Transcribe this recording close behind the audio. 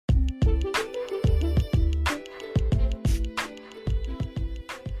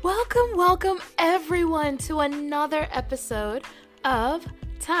Welcome everyone to another episode of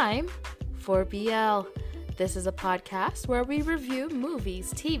Time for BL. This is a podcast where we review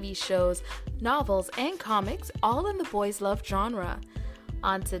movies, TV shows, novels, and comics, all in the boys love genre.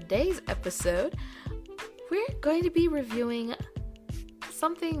 On today's episode, we're going to be reviewing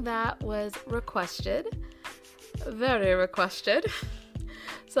something that was requested, very requested,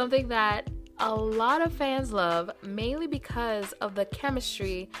 something that a lot of fans love, mainly because of the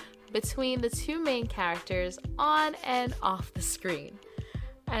chemistry between the two main characters on and off the screen.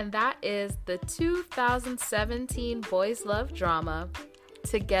 And that is the 2017 boys love drama,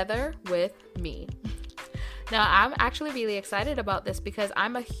 Together With Me. Now, I'm actually really excited about this because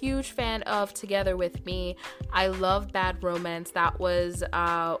I'm a huge fan of Together With Me. I love Bad Romance. That was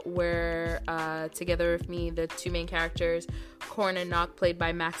where Together With Me, the two main characters, Korn and Nock, played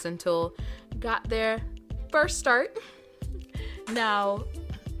by Max and Tull, got their first start. Now,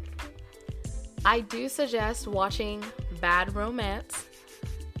 I do suggest watching Bad Romance,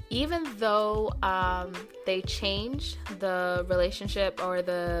 even though they changed the relationship or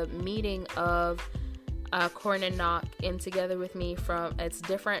the meeting of Korn and Nock in Together With Me it's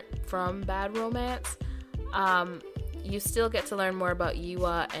different from Bad Romance. You still get to learn more about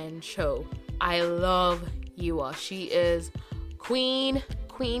Yua and Cho. I love Yua. She is queen.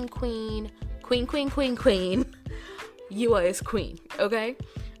 Yua is queen, okay?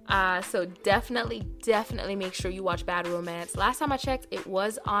 So definitely make sure you watch Bad Romance. Last time I checked, it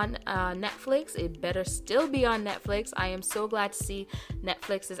was on Netflix. It better still be on Netflix. I am so glad to see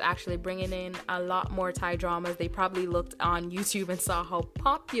Netflix is actually bringing in a lot more Thai dramas. They probably looked on YouTube and saw how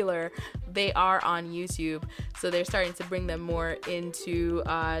popular they are on YouTube. So they're starting to bring them more into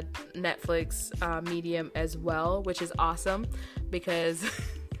Netflix medium as well, which is awesome because...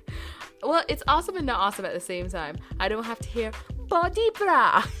 well, it's awesome and not awesome at the same time. I don't have to hear body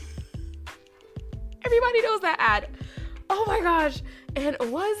bra. Everybody knows that ad. Oh my gosh. And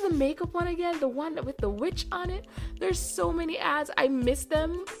what is the makeup one again? The one with the witch on it? There's so many ads. I miss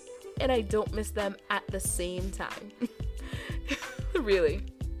them and I don't miss them at the same time. Really.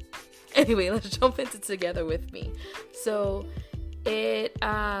 Anyway, let's jump into Together With Me. So it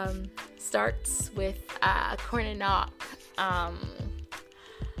starts with Korn and Nock.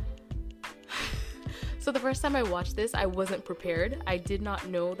 So the first time I watched this, I wasn't prepared. I did not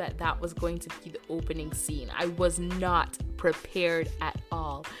know that was going to be the opening scene. I was not prepared at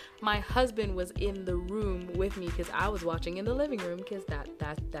all. My husband was in the room with me because I was watching in the living room because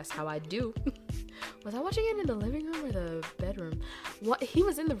that's how I do. Was I watching it in the living room or the bedroom? He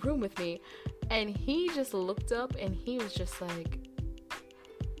was in the room with me and he just looked up and he was just like,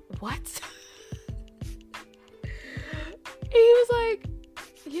 what? He was like,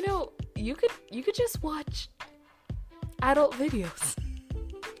 you could just watch adult videos.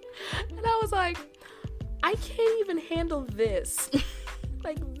 And I was like, I can't even handle this.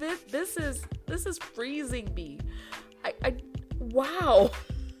 Like this is freezing me. I wow.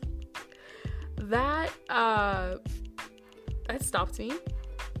 That stopped me.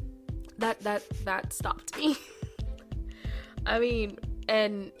 That stopped me. I mean,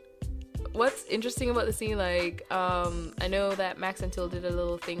 and what's interesting about the scene, like, I know that Max and Tull did a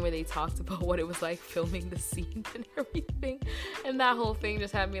little thing where they talked about what it was like filming the scene and everything, and that whole thing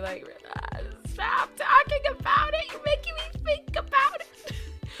just had me like, stop talking about it, you're making me think about it.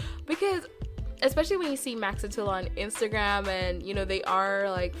 Because, especially when you see Max and Tull on Instagram, and, they are,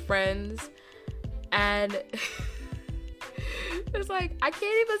 like, friends, and it's like, I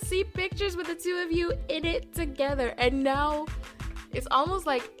can't even see pictures with the two of you in it together, and now it's almost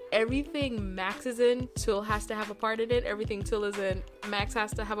like everything Max is in, Tull has to have a part in it. Everything Tull is in, Max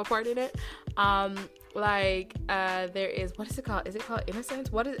has to have a part in it. There is, what is it called? Is it called Innocence?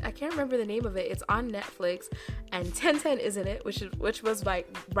 I can't remember the name of it. It's on Netflix, and 10 is in it, which was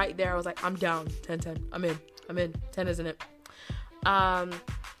like right there. I was like, I'm down. 10, I'm in. 10 is in it.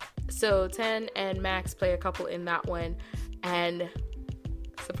 So 10 and Max play a couple in that one, and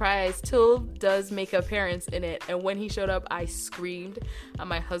surprise, Tull does make an appearance in it, and when he showed up, I screamed, and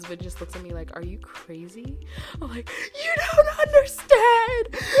my husband just looks at me like, are you crazy? I'm like, you don't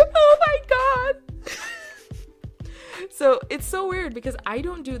understand! Oh my god! So it's so weird because I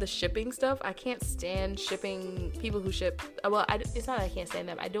don't do the shipping stuff. I can't stand shipping people who ship. Well, it's not that I can't stand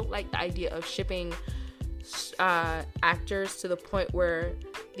them. I don't like the idea of shipping actors to the point where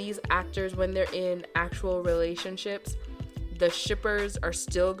these actors, when they're in actual relationships, the shippers are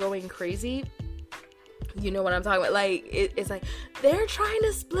still going crazy. You know what I'm talking about? Like, it's like, they're trying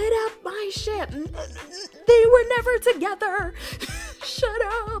to split up my ship. They were never together. Shut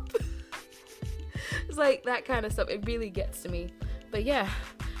up. It's like that kind of stuff. It really gets to me. But yeah,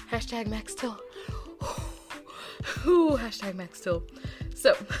 Hashtag Max Till. Ooh, hashtag Max Till.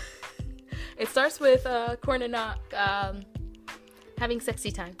 So, it starts with Korn and Nok having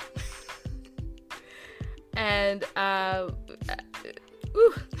sexy time. And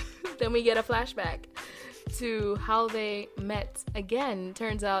then we get a flashback to how they met again.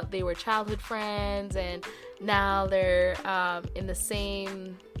 Turns out they were childhood friends, and now they're in the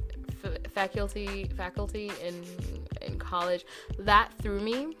same faculty in college. That threw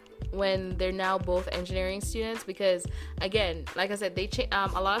me when they're now both engineering students, because again, like I said, they a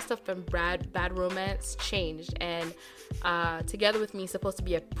lot of stuff from Bad Romance changed, and Together With Me is supposed to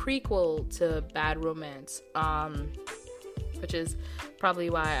be a prequel to Bad Romance, which is probably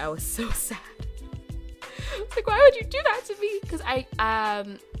why I was so sad. It's like, why would you do that to me? Because I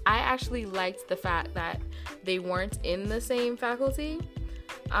actually liked the fact that they weren't in the same faculty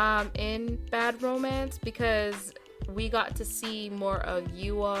in Bad Romance, because we got to see more of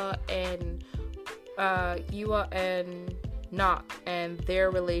Yua and Nok and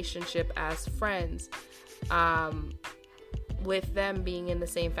their relationship as friends, with them being in the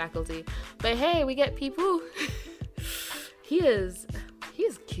same faculty. But hey, we get Peepoo. He is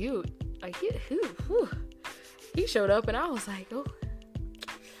cute. Like he showed up and I was like, oh,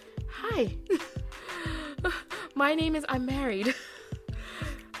 hi. My name is I'm married.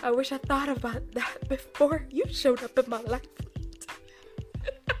 I wish I thought about that before you showed up in my life.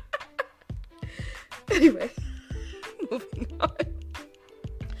 Anyway, moving on.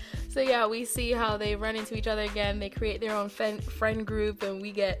 So yeah, we see how they run into each other again. They create their own friend group, and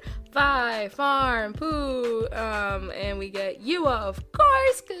we get Vi, Farm, Pooh, and we get Yua, of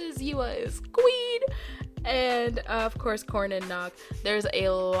course, because Yua is queen. And of course, Korn and Nok. There's a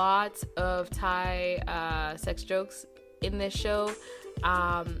lot of Thai sex jokes in this show.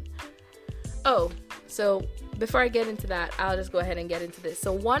 So before I get into that, I'll just go ahead and get into this.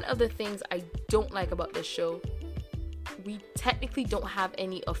 So one of the things I don't like about this show, we technically don't have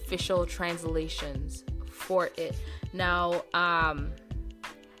any official translations for it. Now, I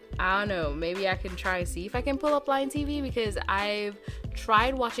don't know, maybe I can try and see if I can pull up Line TV, because I've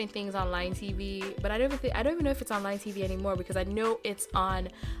tried watching things on Line TV, but I don't even know if it's on Line TV anymore, because I know it's on,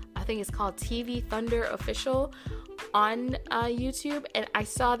 I think it's called TV Thunder Official on YouTube, and I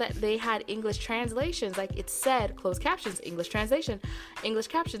saw that they had English translations, like it said closed captions, English translation, English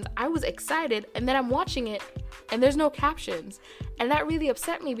captions. I was excited, and then I'm watching it and there's no captions, and that really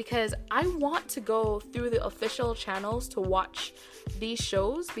upset me, because I want to go through the official channels to watch these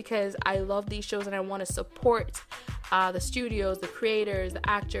shows, because I love these shows and I want to support the studios, the creators, the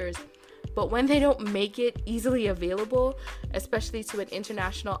actors. But when they don't make it easily available, especially to an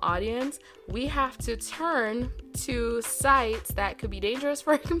international audience, we have to turn to sites that could be dangerous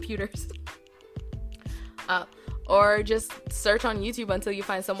for our computers. Or just search on YouTube until you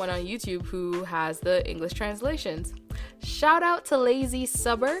find someone on YouTube who has the English translations. Shout out to Lazy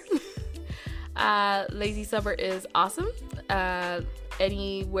Subber. Lazy Subber is awesome.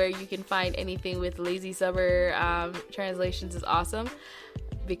 Anywhere you can find anything with Lazy Subber translations is awesome,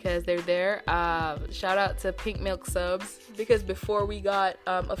 because they're there. Shout out to Pink Milk Subs, because before we got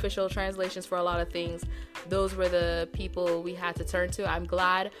official translations for a lot of things, those were the people we had to turn to. I'm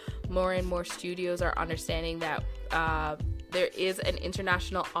glad more and more studios are understanding that there is an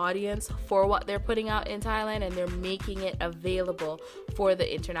international audience for what they're putting out in Thailand, and they're making it available for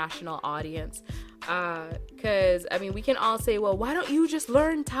the international audience. Because, I mean, we can all say, well, why don't you just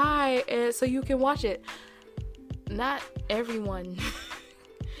learn Thai so you can watch it? Not everyone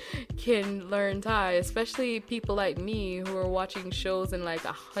can learn Thai, especially people like me who are watching shows in like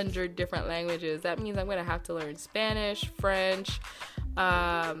 100 different languages. That means I'm gonna have to learn Spanish, French.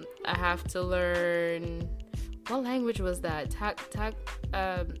 I have to learn, what language was that?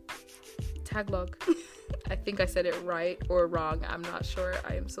 Tagalog. I think I said it right or wrong. I'm not sure.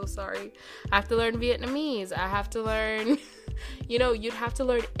 I am so sorry. I have to learn Vietnamese. I have to learn, you'd have to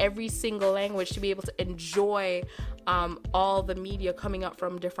learn every single language to be able to enjoy all the media coming up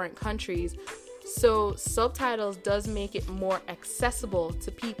from different countries. So subtitles does make it more accessible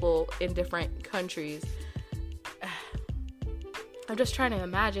to people in different countries. I'm just trying to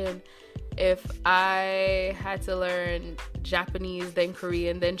imagine if I had to learn Japanese, then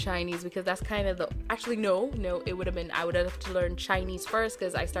Korean, then Chinese, because that's kind of it would have been, I would have to learn Chinese first,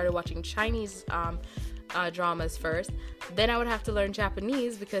 because I started watching Chinese dramas first. Then I would have to learn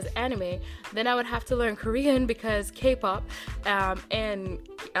Japanese because anime. Then I would have to learn Korean because K-pop, and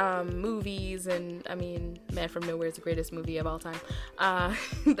movies. And I mean, Man from Nowhere is the greatest movie of all time.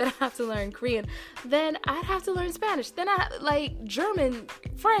 Then I have to learn Korean. Then I'd have to learn Spanish. Then German,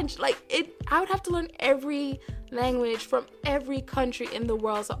 French. I would have to learn every language from every country in the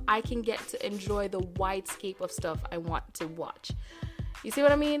world so I can get to enjoy the wide scape of stuff I want to watch. You see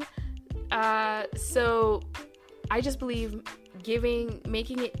what I mean? So I just believe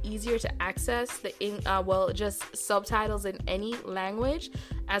making it easier to access just subtitles in any language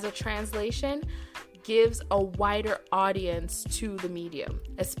as a translation gives a wider audience to the medium,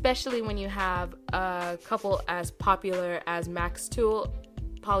 especially when you have a couple as popular as Max Tool,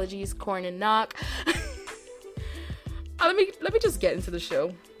 apologies, Korn and Knock. Let me just get into the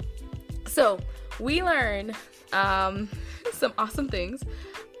show. So we learn some awesome things.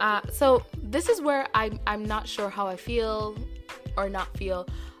 So this is where I'm not sure how I feel or not feel.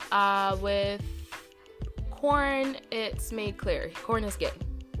 With Korn, it's made clear. Korn is gay.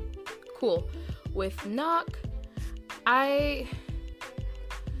 Cool. With Knock, I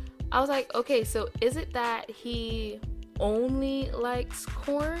was like, okay, so is it that he only likes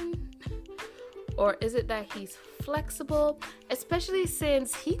Korn? Or is it that he's flexible? Especially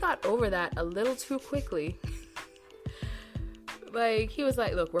since he got over that a little too quickly. Like, he was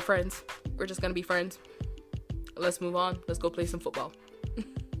like, look, we're friends. We're just gonna be friends. Let's move on. Let's go play some football.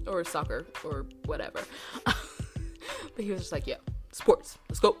 Or soccer, or whatever. But he was just like, yeah, sports.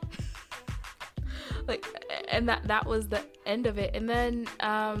 Let's go. Like, and that was the end of it. And then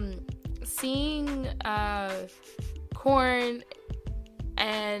seeing Korn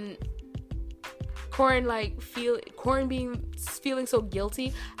feeling so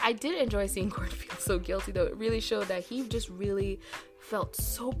guilty. I did enjoy seeing Korn feel so guilty, though. It really showed that he just really felt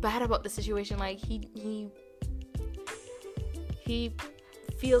so bad about the situation. Like he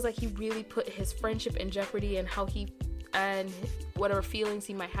feels like he really put his friendship in jeopardy, and whatever feelings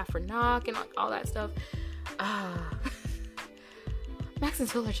he might have for Knock and all that stuff. Max and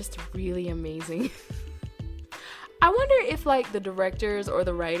Tool are just really amazing. I wonder if like the directors or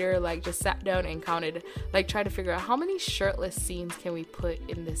the writer like just sat down and counted, like tried to figure out how many shirtless scenes can we put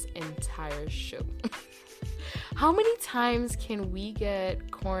in this entire show. How many times can we get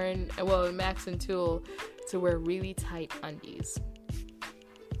Max and Tool to wear really tight undies?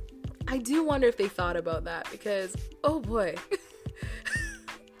 I do wonder if they thought about that, because oh boy.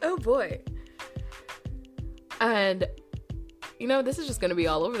 Oh boy. And this is just going to be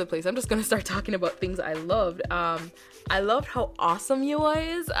all over the place. I'm just going to start talking about things I loved. I loved how awesome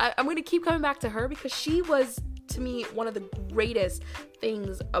Yua is. I'm going to keep coming back to her because she was, to me, one of the greatest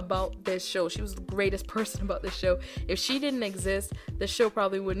things about this show. She was the greatest person about this show. If she didn't exist, the show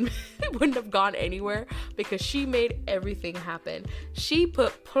probably wouldn't have gone anywhere, because she made everything happen. She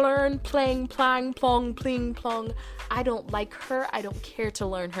put plurn, plang, plang, plong, pling, plong. I don't like her. I don't care to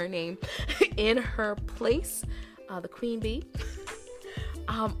learn her name. In her place. The Queen Bee.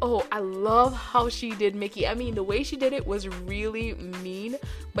 I love how she did Mickey. I mean, the way she did it was really mean,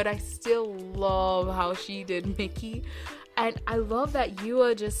 but I still love how she did Mickey. And I love that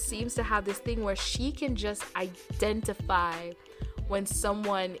Yua just seems to have this thing where she can just identify when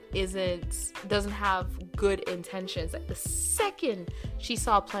someone doesn't have good intentions. Like the second she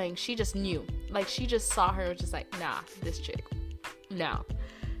saw playing, she just knew. Like she just saw her and was just like, nah, this chick, no.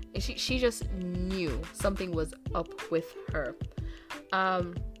 And she just knew something was up with her. I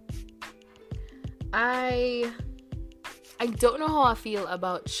don't know how I feel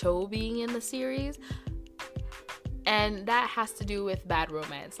about Cho being in the series. And that has to do with Bad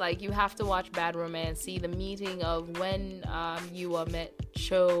Romance. Like, you have to watch Bad Romance, see the meeting of when Yua met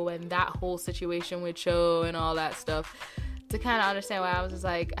Cho and that whole situation with Cho and all that stuff to kind of understand why I was just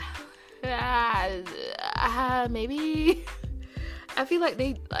like, maybe. I feel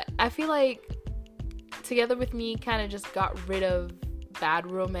like Together With Me kind of just got rid of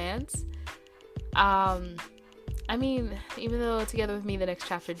Bad Romance. I mean, even though Together With Me, the next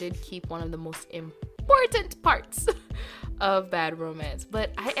chapter did keep one of the most important parts of Bad Romance.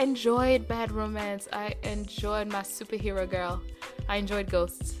 But I enjoyed Bad Romance. I enjoyed my superhero girl. I enjoyed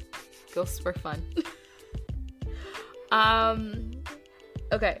Ghosts. Ghosts were fun.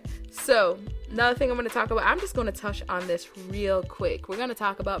 Okay, so another thing I'm going to talk about, I'm just going to touch on this real quick. We're going to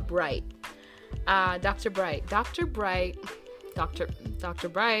talk about Bright. Dr. Bright. Dr. Bright.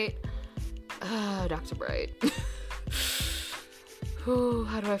 Ooh,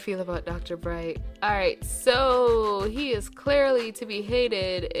 how do I feel about Dr. Bright? Alright, so he is clearly to be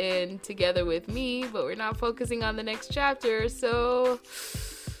hated in Together With Me, but we're not focusing on the next chapter, so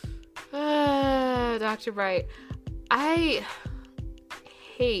Dr. Bright. I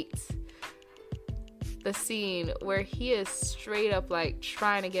hate the scene where he is straight up like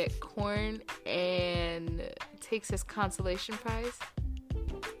trying to get Korn and takes his consolation prize.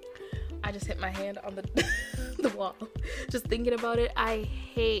 I just hit my hand on the wall just thinking about it. I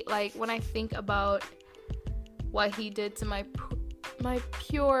hate, like, when I think about what he did to my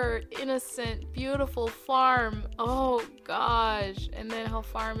pure, innocent, beautiful farm. Oh gosh. And then how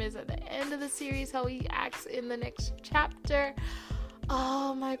farm is at the end of the series, how he acts in the next chapter.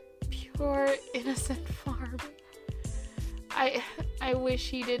 Oh, my pure, innocent farm. I wish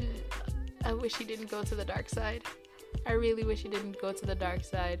he didn't go to the dark side. I really wish he didn't go to the dark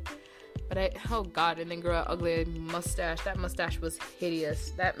side. But oh god, and then grow an ugly mustache. That mustache was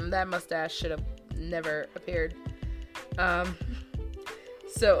hideous. That mustache should have never appeared.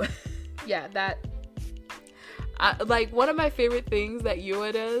 So, yeah, like, one of my favorite things that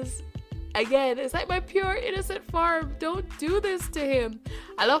Yua does, again, is like my pure innocent farm. Don't do this to him.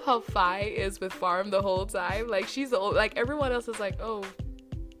 I love how Fi is with farm the whole time. Like, she's like, everyone else is like, oh,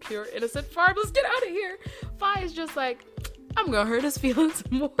 pure innocent farm, let's get out of here. Fi is just like, I'm gonna hurt his feelings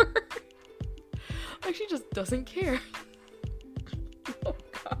more. Like, she just doesn't care. Oh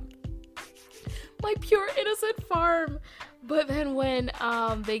god, my pure innocent farm. But then when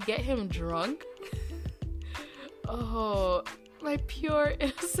they get him drunk, oh, my pure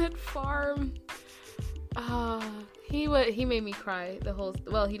innocent farm. He made me cry the whole.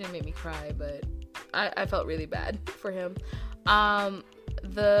 Well, he didn't make me cry, but I felt really bad for him.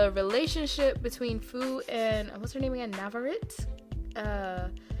 The relationship between Fu and what's her name again? Navarit.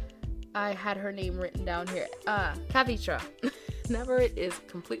 I had her name written down here. Kavitra. Navarit is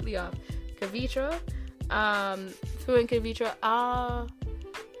completely off. Kavitra. Fu and Kavitra.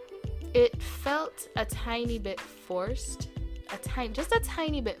 It felt a tiny bit forced. Just a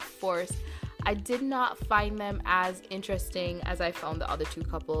tiny bit forced. I did not find them as interesting as I found the other two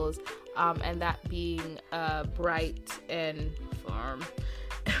couples, and that being Bright and Farm.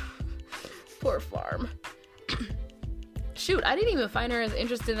 Poor Farm. Shoot, I didn't even find her as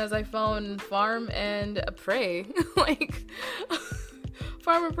interesting as I found Farm and Prey. Like,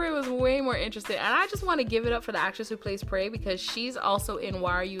 Farm and Prey was way more interesting, and I just want to give it up for the actress who plays Prey, because she's also in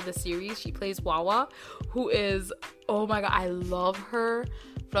Why Are You the series. She plays Wawa, who is, oh my god, I love her.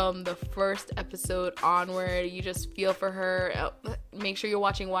 From the first episode onward, you just feel for her. Make sure you're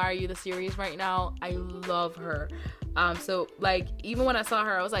watching Why Are You the series right now. I love her. So like, even when I saw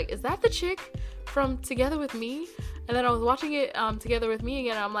her, I was like, is that the chick from Together With Me? And then I was watching it Together With Me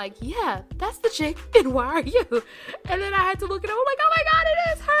again, and I'm like, yeah, that's the chick in Why Are You? And then I had to look it up. I'm like, oh my god, it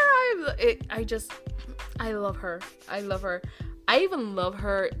is her. I love her. I love her. I even love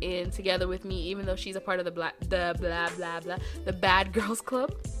her in Together With Me, even though she's a part of the Bad Girls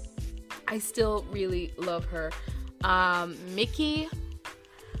Club. I still really love her. Mickey,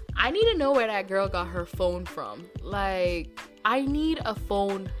 I need to know where that girl got her phone from. Like, I need a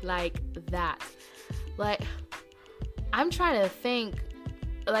phone like that. Like, I'm trying to think,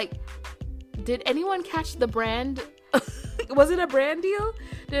 like, did anyone catch the brand? Was it a brand deal?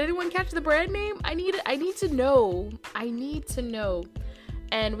 Did anyone catch the brand name? I need to know. I need to know.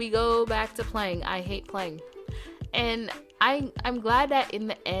 And we go back to playing. I hate playing. And I'm glad that in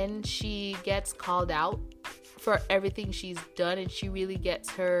the end she gets called out for everything she's done, and she really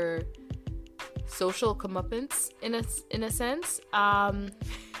gets her social comeuppance in a sense.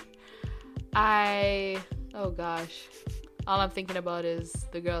 Oh gosh. All I'm thinking about is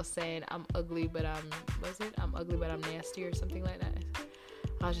the girl saying, I'm ugly, but I'm nasty or something like that.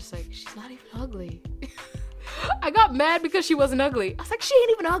 I was just like, she's not even ugly. I got mad because she wasn't ugly. I was like, she ain't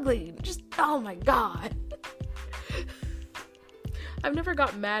even ugly. Just, oh my god. I've never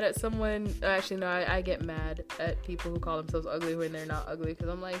got mad at someone. Actually, no, I get mad at people who call themselves ugly when they're not ugly. Because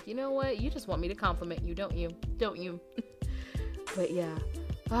I'm like, you know what? You just want me to compliment you, don't you? Don't you? But yeah.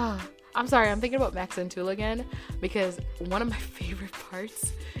 I'm sorry, I'm thinking about Max and Tula again, because one of my favorite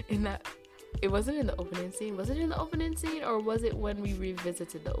parts in that, it wasn't in the opening scene. Was it in the opening scene, or was it when we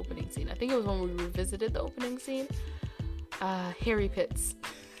revisited the opening scene? I think it was when we revisited the opening scene. Harry Pitts.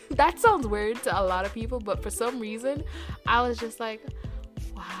 That sounds weird to a lot of people, but for some reason, I was just like,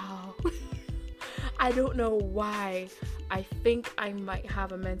 wow. I don't know why. I think I might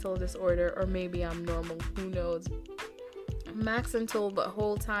have a mental disorder, or maybe I'm normal. Who knows? Max and Tula, the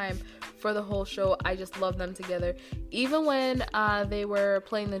whole time, for the whole show, I just love them together. Even when they were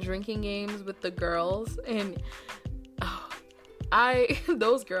playing the drinking games with the girls, and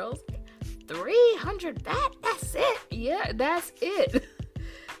those girls, 300 that's it. Yeah, that's it.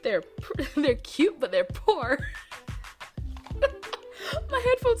 They're cute, but they're poor. My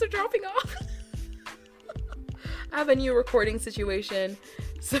headphones are dropping off. I have a new recording situation,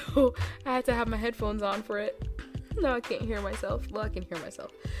 so I had to have my headphones on for it. No, I can't hear myself. Well, I can hear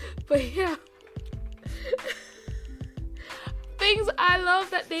myself. But yeah. Things I love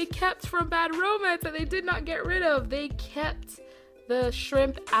that they kept from Bad Romance that they did not get rid of. They kept the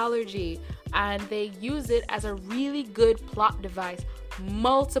shrimp allergy. and they use it as a really good plot device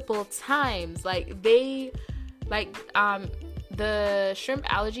multiple times. Like the shrimp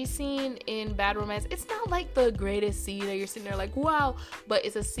allergy scene in Bad Romance, it's not like the greatest scene that you're sitting there like, wow, but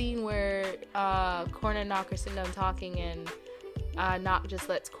it's a scene where Korn and Nock are sitting down talking, and Nock just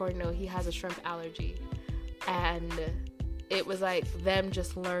lets Korn know he has a shrimp allergy, and it was like them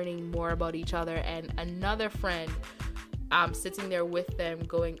just learning more about each other, and another friend sitting there with them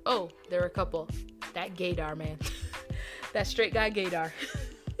going, oh, they're a couple. That gaydar, man. That straight guy gaydar.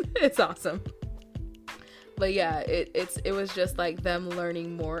 It's awesome. But yeah, it was just like them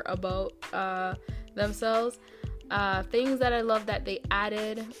learning more about themselves. Things that I love that they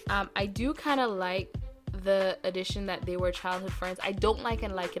added. I do kind of like the addition that they were childhood friends. I don't like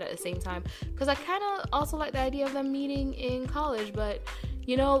and like it at the same time, because I kind of also like the idea of them meeting in college. But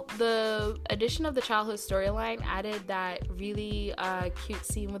you know, the addition of the childhood storyline added that really cute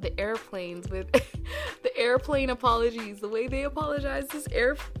scene with the airplanes, with the airplane apologies, the way they apologized as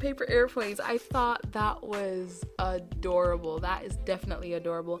paper airplanes. I thought that was adorable. That is definitely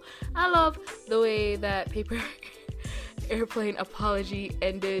adorable. I love the way that paper airplane apology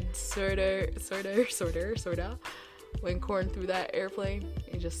ended, sorta, when Korn threw that airplane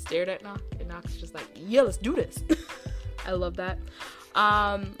and just stared at Nock, and Nock's just like, yeah, let's do this. I love that.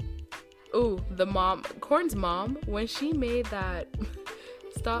 The mom, Korn's mom, when she made that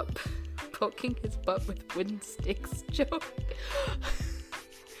stop poking his butt with wooden sticks joke,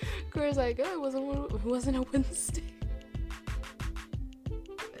 Korn's like, oh, it wasn't a wooden stick.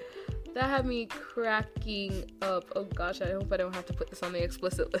 That had me cracking up. Oh gosh, I hope I don't have to put this on the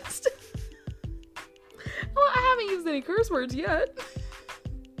explicit list. Well, I haven't used any curse words yet.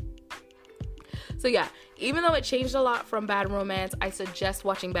 So yeah, even though it changed a lot from Bad Romance, I suggest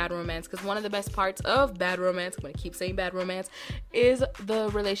watching Bad Romance, because one of the best parts of Bad Romance, I'm going to keep saying Bad Romance, is the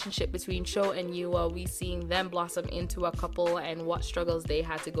relationship between Sho and Yua. We seeing them blossom into a couple and what struggles they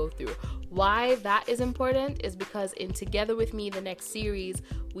had to go through. Why that is important is because in Together With Me, the next series,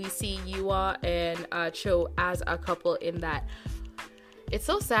 we see Yua and Cho as a couple in that. It's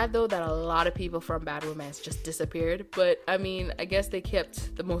so sad, though, that a lot of people from Bad Romance just disappeared. But, I mean, I guess they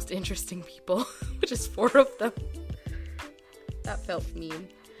kept the most interesting people, which is 4 of them. That felt mean.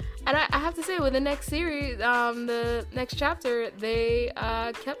 And I have to say, with the next series, the next chapter, they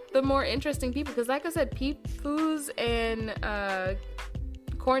kept the more interesting people. Because, like I said, Peepu's and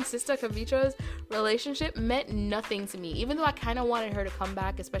Korn's sister, Kavitra's relationship meant nothing to me. Even though I kind of wanted her to come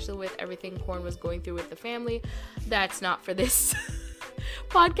back, especially with everything Korn was going through with the family. That's not for this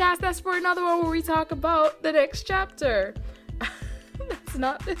podcast. That's for another one where we talk about the next chapter. That's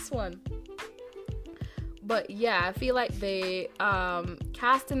not this one. But yeah, I feel like they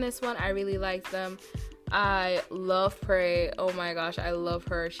cast in this one, I really like them. I love Prey. Oh my gosh, I love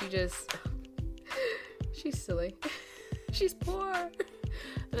her. She's silly. She's poor.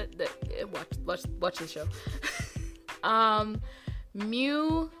 Watch the show.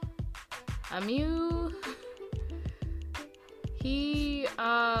 Mew, he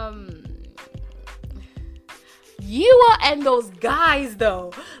Yua and those guys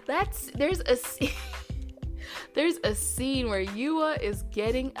though. There's a scene where Yua is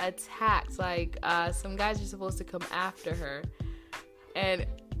getting attacked. Like some guys are supposed to come after her, and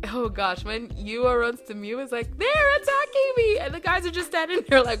oh gosh, when Yua runs to Mew, it's like, they're attacking me, and the guys are just standing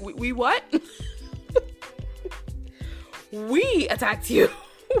there like, we what? We attacked you.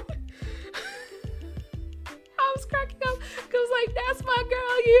 I was cracking up because like, that's my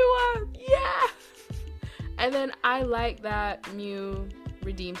girl Yua, yeah. And then I like that Mew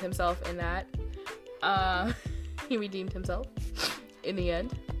redeemed himself in that. He redeemed himself in the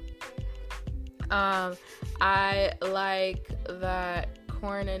end. I like that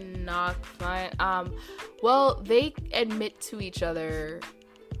Korn and Nock, well, they admit to each other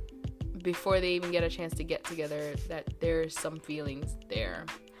before they even get a chance to get together that there's some feelings there.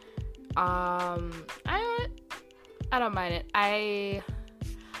 I don't mind it.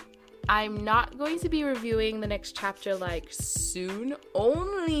 I'm not going to be reviewing the next chapter like soon,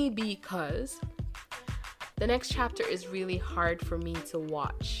 only because the next chapter is really hard for me to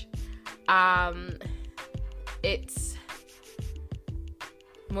watch. It's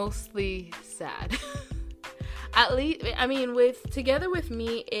mostly sad. At least, I mean, with Together With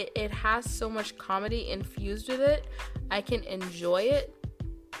Me, it has so much comedy infused with it. I can enjoy it,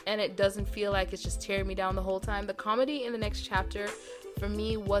 and it doesn't feel like it's just tearing me down the whole time. The comedy in the next chapter, for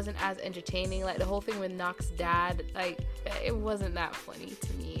me, wasn't as entertaining. Like, the whole thing with Nock's dad, like, it wasn't that funny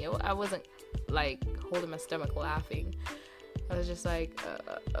to me. I wasn't, like, holding my stomach laughing. I was just like,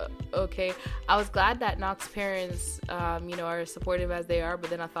 okay. I was glad that Nox's parents, are supportive as they are, but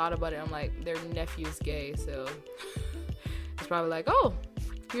then I thought about it. I'm like, their nephew's gay, so it's probably like, oh,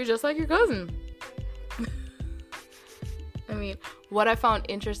 you're just like your cousin. I mean, what I found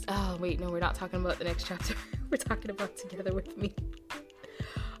oh, wait, no, we're not talking about the next chapter. We're talking about Together With Me.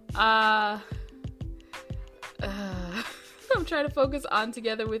 I'm trying to focus on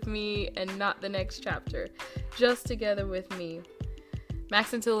Together With Me and not the next chapter. Just Together With Me.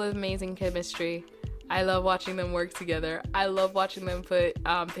 Max and Till have amazing chemistry. I love watching them work together. I love watching them put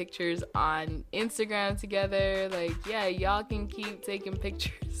pictures on Instagram together. Like, yeah, y'all can keep taking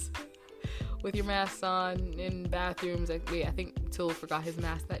pictures with your masks on in bathrooms. I think Till forgot his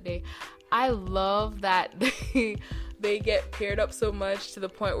mask that day. I love that they get paired up so much to the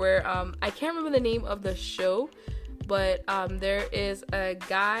point where I can't remember the name of the show, but there is a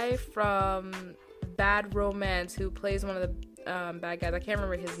guy from Bad Romance who plays one of the bad guys. I can't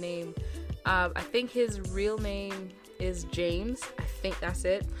remember his name. I think his real name is James. I think that's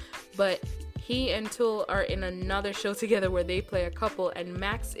it. But he and Till are in another show together where they play a couple, and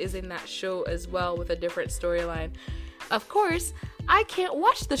Max is in that show as well with a different storyline. Of course, I can't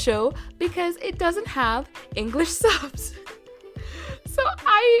watch the show because it doesn't have English subs. So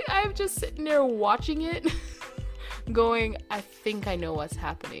I'm just sitting there watching it going, I think I know what's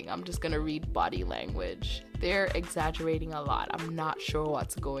happening. I'm just gonna read body language. They're exaggerating a lot. I'm not sure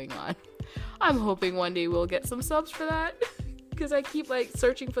what's going on. I'm hoping one day we'll get some subs for that. Because I keep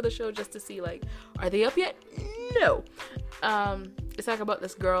searching for the show just to see are they up yet? No. It's about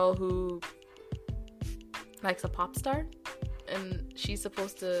this girl who likes a pop star, and she's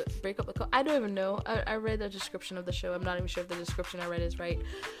supposed to break up the I don't even know. I read the description of the show. I'm not even sure if the description I read is right.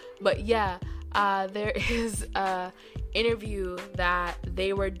 But yeah, there is a interview that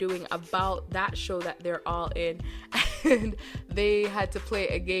they were doing about that show that they're all in, and they had to play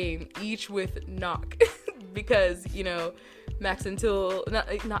a game each with Knock because Max and Till, not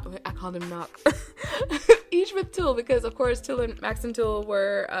I called him Knock. Each with Till, because of course Max and Till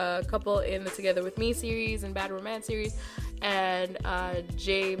were a couple in the Together With Me series and Bad Romance series, and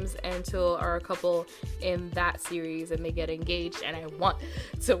James and Till are a couple in that series, and they get engaged, and I want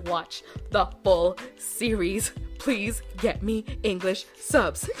to watch the full series. Please get me English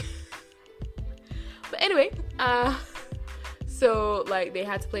subs. But anyway, so they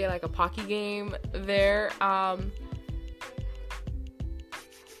had to play a Pocky game there.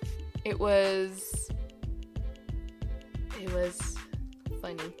 It was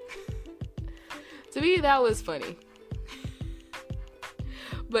funny. To me, that was funny.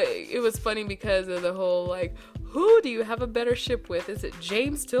 But it was funny because of the whole, who do you have a better ship with? Is it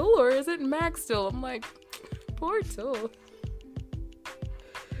James Till or is it Max Till? I'm like, poor Till.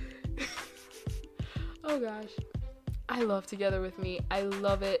 Oh gosh. I love Together With Me. I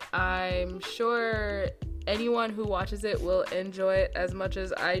love it. I'm sure anyone who watches it will enjoy it as much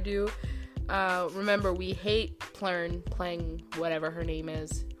as I do. Remember, we hate Plern playing whatever her name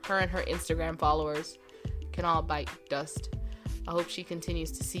is. Her and her Instagram followers can all bite dust. I hope she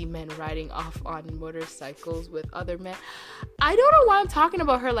continues to see men riding off on motorcycles with other men. I don't know why I'm talking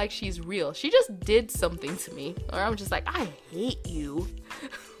about her like she's real. She just did something to me. Or I'm just like, I hate you.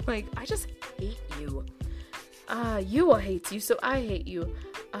 I just hate you. Yua hates you, so I hate you.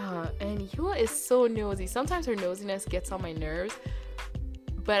 And Yua is so nosy. Sometimes her nosiness gets on my nerves.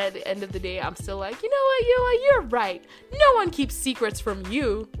 But at the end of the day, I'm still like, you know what, Yua, you're right. No one keeps secrets from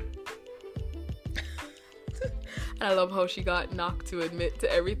you. And I love how she got Knocked to admit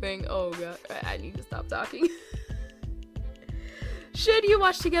to everything. Oh god, I need to stop talking. Should you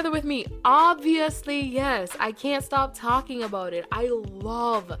watch Together With Me? Obviously, yes. I can't stop talking about it. I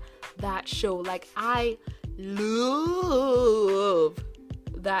love that show. I love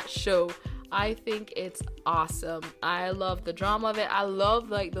that show. I think it's awesome. I love the drama of it. I love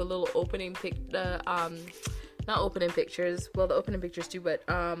the little opening not opening pictures. Well, the opening pictures too, but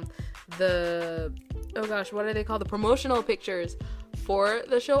oh gosh, what are they called? The promotional pictures for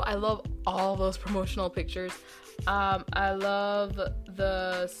the show. I love all those promotional pictures. I love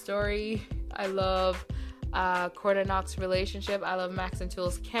the story. I love Court and Knox's relationship. I love Max and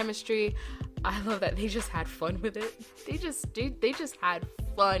Till's chemistry. I love that they just had fun with it. They just had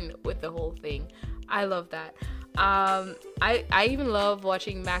fun with the whole thing. I love that. I even love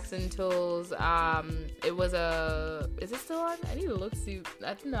watching Max and Till's. Is it still on? I need to look see.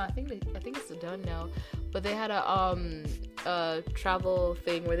 I think it's done now. But they had a travel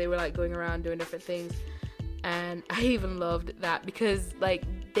thing where they were going around doing different things, and I even loved that because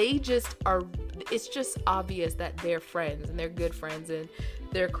they just are. It's just obvious that they're friends and they're good friends and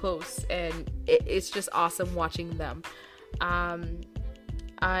they're close, and it's just awesome watching them. I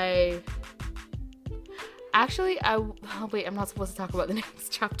wait, I'm not supposed to talk about the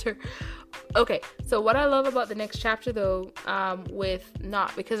next chapter. Okay, so what I love about the next chapter though, with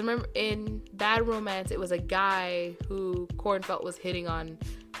Nock, because remember in Bad Romance, it was a guy who Korn felt was hitting on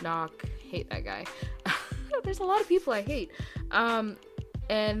Nock. Hate that guy. There's a lot of people I hate. And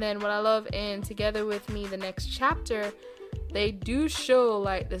then what I love in Together With Me, the next chapter, they do show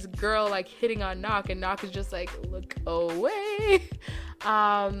like this girl like hitting on Nock, and Nock is just like, look away.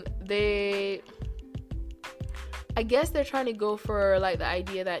 I guess they're trying to go for like the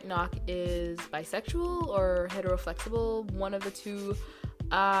idea that Nock is bisexual or heteroflexible, one of the two,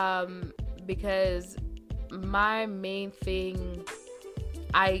 because my main thing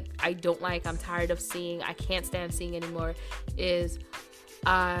I don't like, I'm tired of seeing, I can't stand seeing anymore, is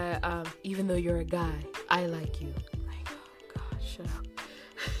even though you're a guy, I like you. Like, oh god, shut up.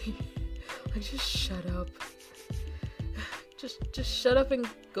 Like, just shut up. Just shut up and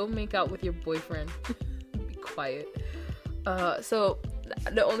go make out with your boyfriend. Quiet. So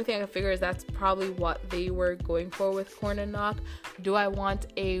the only thing I can figure is that's probably what they were going for with Korn and Nock. Do I want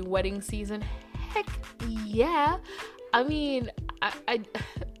a wedding season? Heck yeah. I mean, I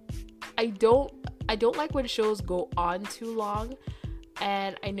don't like when shows go on too long,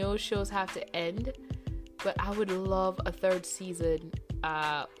 and I know shows have to end, but I would love a third season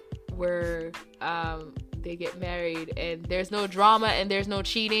where they get married and there's no drama and there's no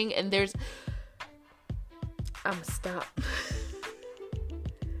cheating and there's stop.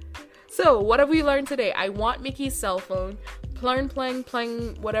 So, what have we learned today? I want Mickey's cell phone. Playing,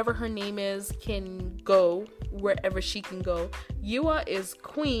 whatever her name is, can go wherever she can go. Yua is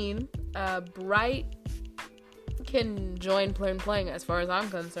queen. Bright can join playing as far as I'm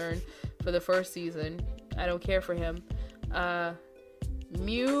concerned for the first season. I don't care for him.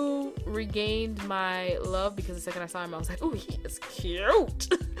 Mew regained my love because the second I saw him, I was like, oh, he is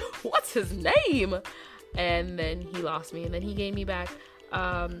cute. What's his name? And then he lost me, and then he gained me back.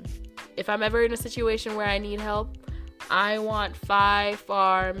 If I'm ever in a situation where I need help, I want Fi,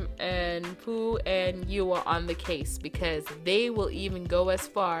 Farm, and Pooh and Yua on the case, because they will even go as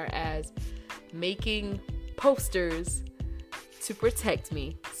far as making posters to protect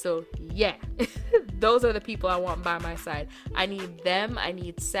me. So yeah, those are the people I want by my side. I need them, I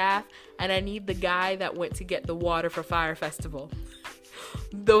need Saf, and I need the guy that went to get the water for Fire Festival.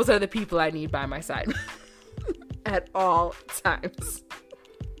 Those are the people I need by my side at all times.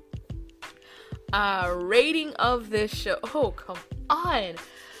 Rating of this show. Oh, come on.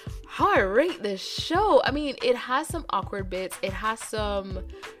 How I rate this show? I mean, it has some awkward bits. It has some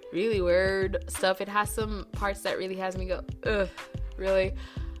really weird stuff. It has some parts that really has me go, ugh, really?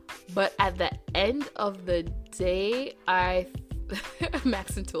 But at the end of the day,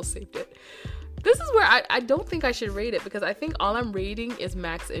 Max and Till saved it. This is where I don't think I should rate it, because I think all I'm rating is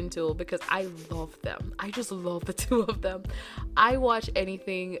Max and Till, because I love them. I just love the two of them. I watch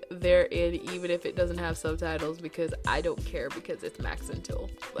anything they're in, even if it doesn't have subtitles, because I don't care, because it's Max and Till.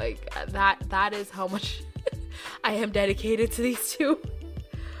 Like, that is how much I am dedicated to these two.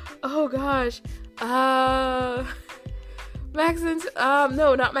 Oh gosh. Max and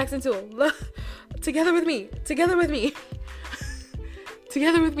no, not Max and Till. Together with me. Together with me.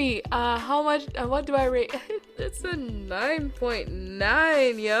 How much, what do I rate? It's a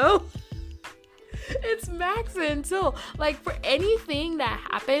 9.9, yo. It's Max and Till. Like, for anything that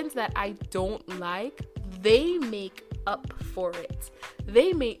happens that I don't like, they make up for it.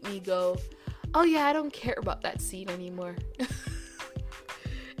 They make me go, oh yeah, I don't care about that scene anymore.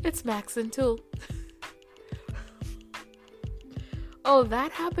 It's Max and Till. Oh,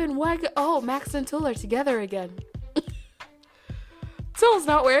 that happened? What? Oh, Max and Till are together again. Till's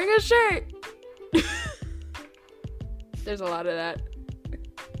not wearing a shirt. There's a lot of that.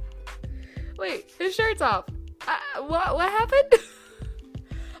 Wait, his shirt's off. What happened?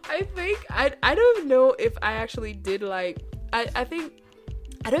 I think I don't even know if I actually did like. I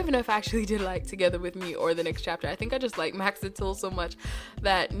don't even know if I actually did like Together With Me or the next chapter. I think I just like Max and Till so much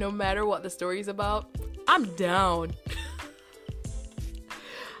that no matter what the story's about, I'm down.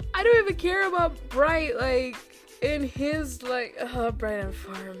 I don't even care about Bright, like, in his, like, Bright and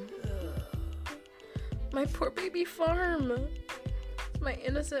Farm. Ugh. My poor baby Farm. My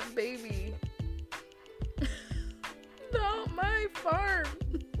innocent baby. Not my Farm.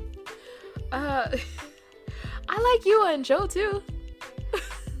 I like Yua and Joe, too.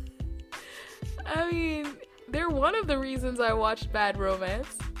 I mean, they're one of the reasons I watched Bad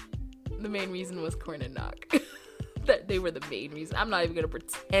Romance. The main reason was Korn and Nock. That they were the main reason. I'm not even gonna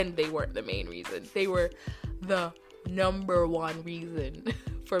pretend they weren't the main reason. They were the number one reason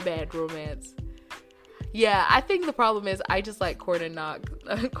for Bad Romance. Yeah, I think the problem is I just like Corn and Knock.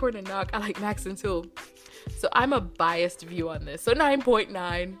 I like Max and Tool. So I'm a biased view on this. So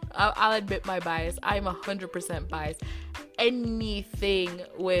 9.9. I'll admit my bias. I'm 100% biased. Anything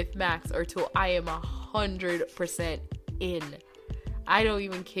with Max or Tool, I am 100% in. I don't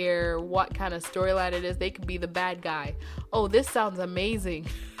even care what kind of storyline it is. They could be the bad guy. Oh, this sounds amazing.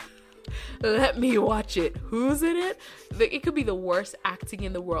 Let me watch it. Who's in it? It could be the worst acting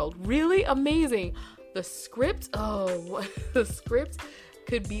in the world. Really amazing. The script, the script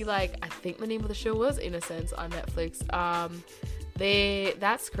could be like, I think the name of the show was Innocence on Netflix.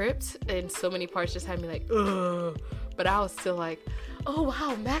 That script in so many parts just had me like, ugh. But I was still like, oh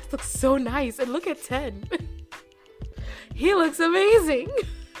wow, Max looks so nice. And look at 10. He looks amazing.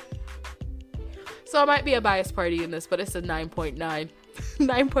 So I might be a biased party in this, but it's a 9.9.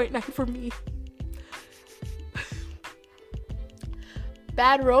 9.9 for me.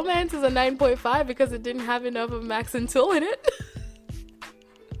 Bad Romance is a 9.5 because it didn't have enough of Max and Tool in it.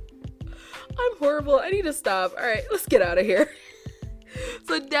 I'm horrible. I need to stop. All right, let's get out of here.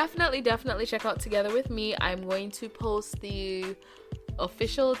 So definitely check out Together With Me. I'm going to post the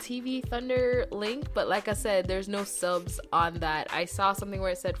official TV Thunder link, but like I said, there's no subs on that. I saw something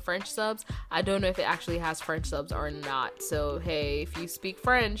where it said French subs. I don't know if it actually has French subs or not. So hey, if you speak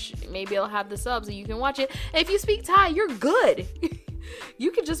French, maybe it'll have the subs and you can watch it. If you speak Thai, you're good.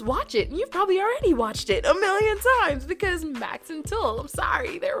 You can just watch it, and you've probably already watched it a million times because Max and Tool, I'm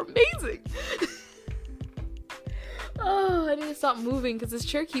sorry, they're amazing. Oh, I need to stop moving because this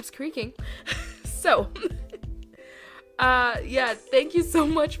chair keeps creaking. So, yeah, thank you so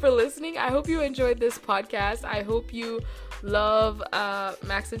much for listening. I hope you enjoyed this podcast. I hope you love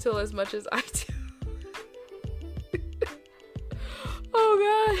Max and Tool as much as I do.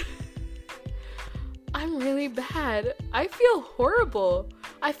 Oh, God. I'm really bad. I feel horrible.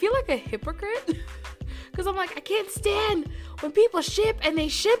 I feel like a hypocrite because I'm like, I can't stand when people ship and they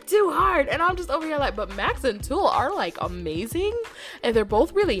ship too hard. And I'm just over here like, but Max and Tool are like amazing and they're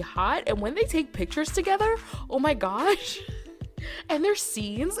both really hot. And when they take pictures together, oh my gosh. And their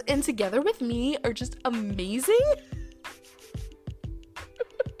scenes in Together With Me are just amazing.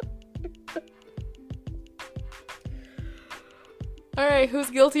 All right, who's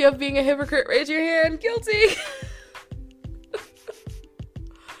guilty of being a hypocrite? Raise your hand. Guilty.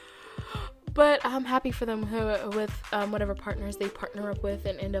 But I'm happy for them with whatever partners they partner up with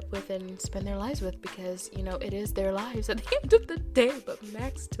and end up with and spend their lives with because, you know, it is their lives at the end of the day. But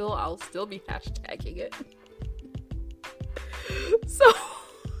Max Tool, I'll still be hashtagging it. So,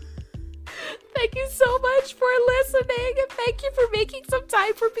 thank you so much for listening and thank you for making some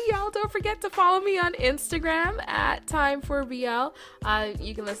time for BL. Don't forget to follow me on Instagram at Time4BL.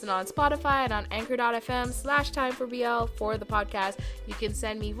 You can listen on Spotify and on anchor.fm/Time4BL for the podcast. You can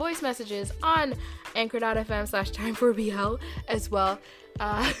send me voice messages on anchor.fm/Time4BL as well.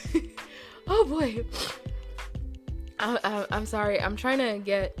 Oh boy. I'm sorry. I'm trying to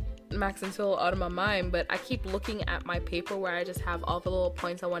get Max and Tool out of my mind, but I keep looking at my paper where I just have all the little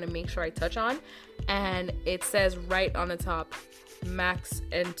points I want to make sure I touch on, and it says right on the top, Max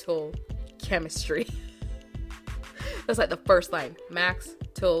and Tool chemistry. That's like the first line, Max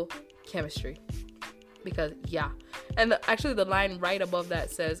Tool chemistry, because yeah. And actually the line right above that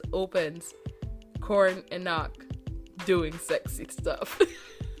says opens Corn and Knock doing sexy stuff.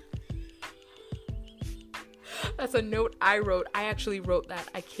 That's a note I wrote. I actually wrote that.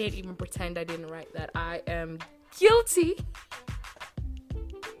 I can't even pretend I didn't write that. I am guilty.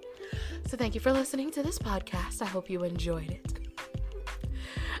 So thank you for listening to this podcast. I hope you enjoyed it.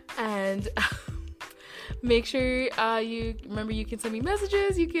 And make sure you remember you can send me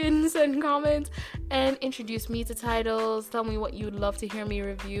messages, you can send comments, and introduce me to titles. Tell me what you'd love to hear me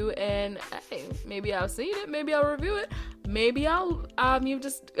review, and hey, maybe I'll see it, maybe I'll review it, maybe I'll you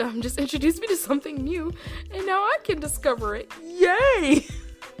just introduce me to something new, and now I can discover it. Yay!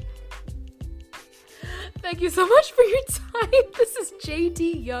 Thank you so much for your time. This is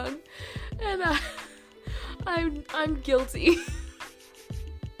JD Young, and I'm guilty.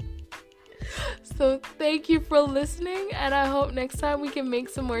 So thank you for listening, and I hope next time we can make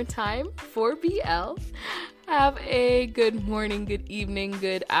some more time for BL. Have a good morning, good evening,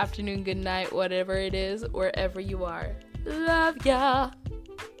 good afternoon, good night, whatever it is, wherever you are. Love ya.